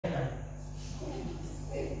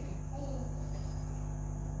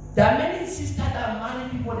There are many sisters that marry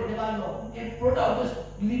people they never know. A brother will just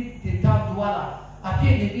leave the town Douala,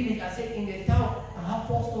 appear in the village and say, in the town, I have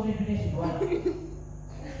 4-story buildings in Douala.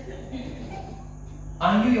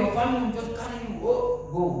 And you, your family will just carry you,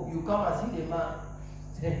 go. You come and see the man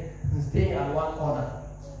staying at one corner.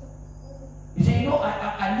 You say,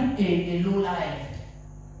 I live a low life.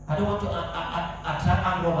 I don't want to attract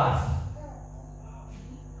armed robbers.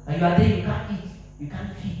 And you are there, you can't eat, you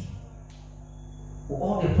can't feed. For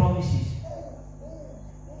all the promises.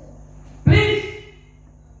 Please,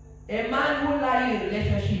 a man who lie in a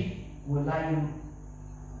relationship will lie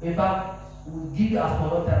you. In fact, will give you as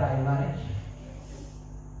collateral in marriage.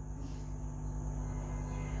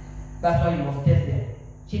 That's why you must test them.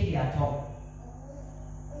 Check their tongue.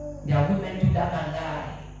 There are women do that and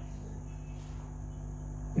lie.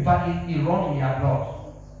 In fact, they run in their blood.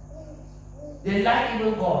 They lie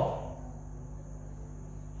even God.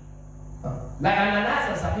 Like Ananias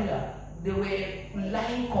and Sapphira, they were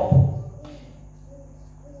lying couple.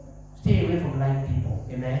 Stay away from lying people.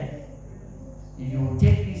 Amen. If you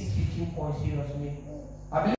take this 15 points seriously, I believe